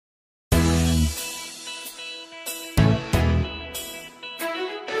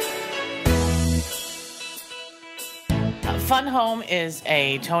Fun Home is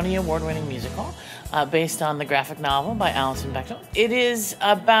a Tony Award-winning musical based on the graphic novel by Alison Bechdel. It is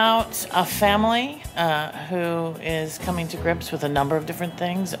about a family who is coming to grips with a number of different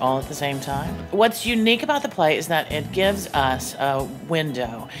things all at the same time. What's unique about the play is that it gives us a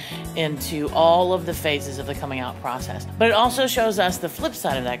window into all of the phases of the coming out process. But it also shows us the flip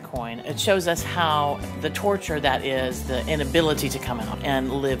side of that coin. It shows us how the torture that is the inability to come out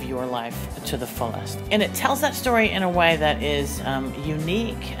and live your life to the fullest. And it tells that story in a way that is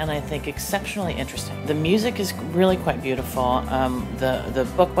unique and I think exceptionally interesting. The music is really quite beautiful. The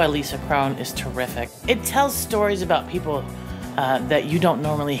book by Lisa Kron is terrific. It tells stories about people that you don't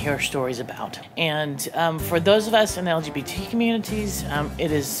normally hear stories about. And for those of us in LGBT communities,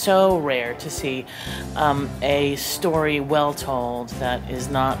 it is so rare to see a story well told that is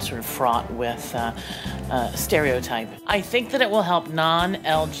not sort of fraught with stereotype. I think that it will help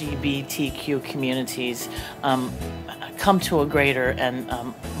non-LGBTQ communities come to a greater and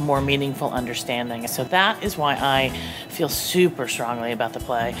more meaningful understanding. So that is why I feel super strongly about the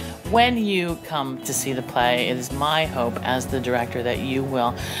play. When you come to see the play, it is my hope as the director that you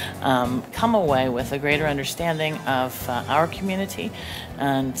will come away with a greater understanding of our community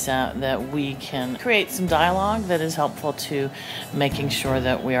and that we can create some dialogue that is helpful to making sure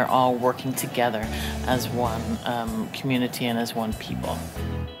that we are all working together as one community and as one people.